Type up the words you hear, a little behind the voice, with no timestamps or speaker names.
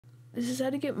this is how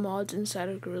to get mods inside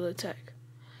of Gorilla Tech.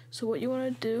 So what you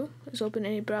want to do is open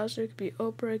any browser. It could be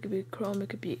Opera, it could be Chrome, it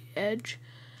could be Edge.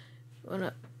 You want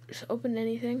to just open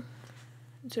anything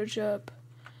and search up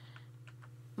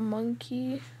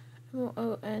Monkey,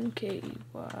 Monkey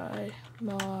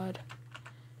mod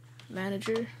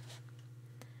manager,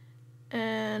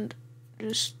 and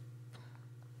just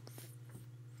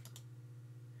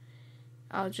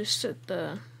I'll just set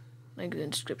the link in the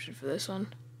description for this one.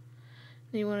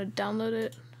 Then you want to download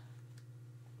it.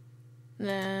 And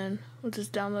then once it's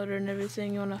downloaded and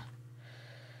everything, you want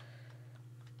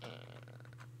to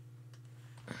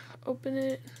open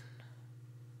it.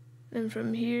 Then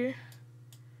from here,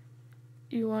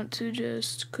 you want to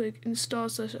just click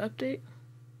install/update.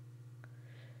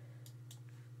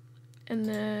 And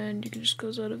then you can just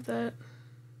close out of that.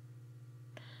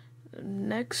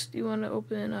 Next, you want to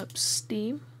open up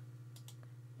Steam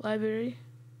library,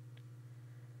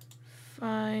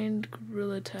 find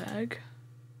Gorilla Tag,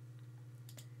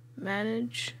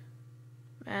 manage,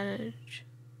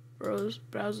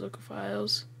 browse local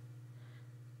files.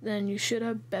 Then you should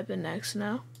have BepInEx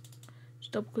now.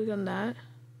 Just double click on that,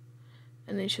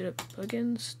 and then you should have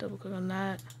plugins. Double click on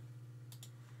that,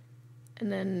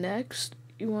 and then next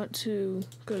you want to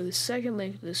go to the second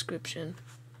link in the description,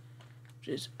 which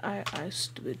is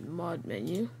iStupid mod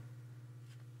menu.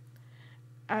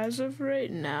 As of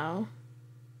right now,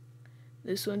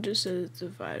 this one just says it's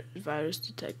a virus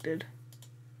detected.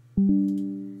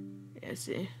 Yeah,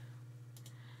 see,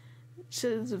 it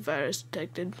says it's a virus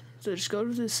detected. So just go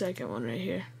to the second one right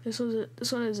here. This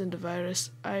one isn't a virus.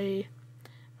 I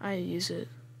use it.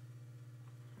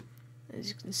 As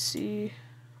you can see,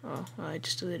 oh well, I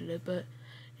just deleted it, but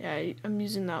yeah, I'm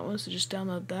using that one. So just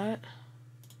download that.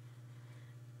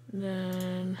 And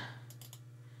then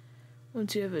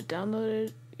once you have it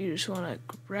downloaded, you just want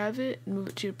to grab it and move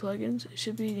it to your plugins. It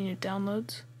should be in your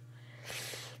downloads,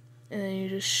 and then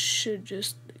you should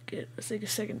get a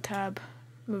second tab,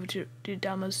 move it to your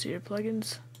downloads to your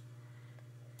plugins.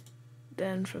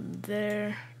 Then from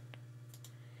there,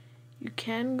 you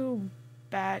can go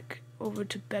back over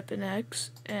to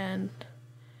BepInEx and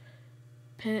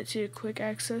pin it to your quick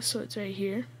access, so it's right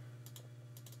here.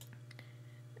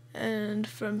 And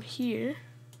from here,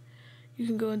 you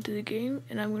can go into the game,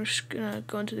 and I'm just gonna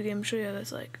go into the game and show you how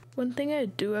that's like. One thing I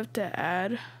do have to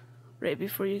add right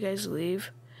before you guys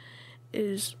leave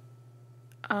is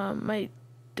my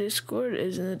Discord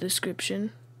is in the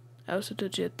description. I also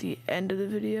told you at the end of the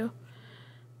video,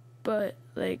 but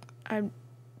like I'm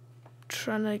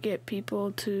trying to get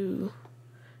people to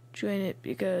join it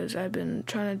because I've been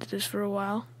trying to do this for a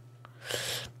while,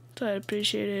 so I'd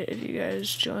appreciate it if you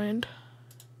guys joined.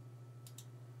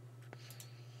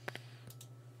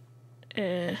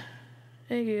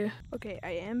 Thank you. Okay,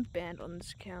 I am banned on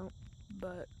this account,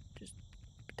 but just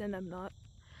pretend I'm not.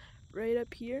 Right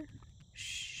up here,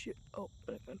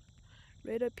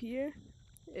 right up here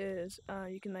is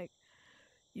you can like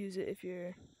use it if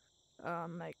you're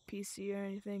like PC or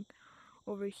anything.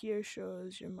 Over here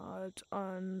shows your mods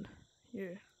on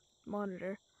your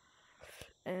monitor,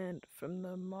 and from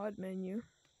the mod menu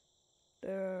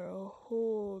there are a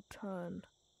whole ton.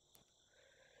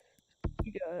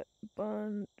 You got a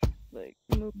bunch like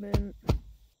movement,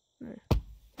 a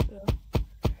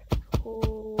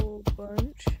whole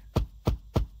bunch,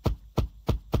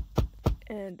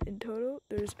 and in total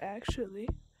there's actually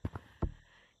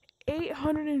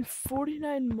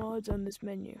 849 mods on this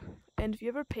menu. And if you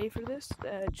ever pay for this,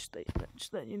 just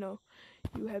let you know,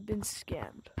 you have been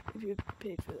scammed if you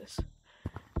paid for this.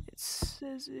 It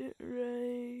says it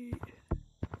right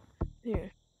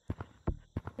here,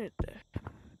 right there.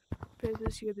 Pay for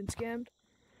this, you have been scammed.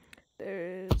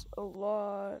 There's a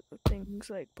lot of things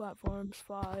like platforms,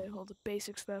 fly, all the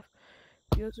basic stuff.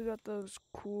 You also got those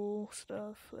cool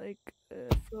stuff like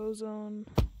Frozone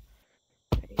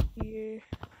right here.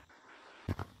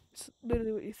 It's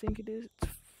literally what you think it is. It's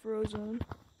Frozone.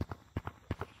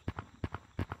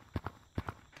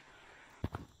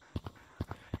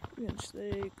 You can just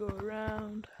go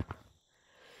around,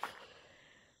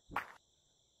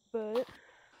 but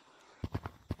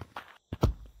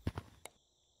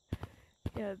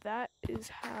yeah, that is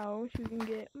how you can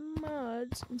get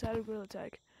mods inside of Gorilla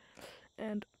Tag.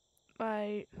 And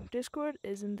my Discord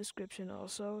is in the description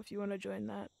also if you want to join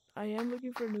that. I am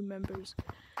looking for new members.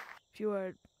 If you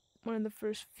are one of the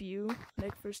first few,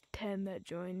 like first 10 that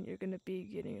join, you're going to be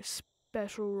getting a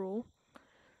special role.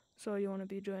 So you want to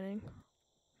be joining.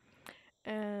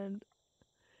 And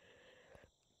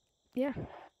yeah,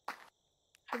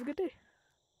 have a good day.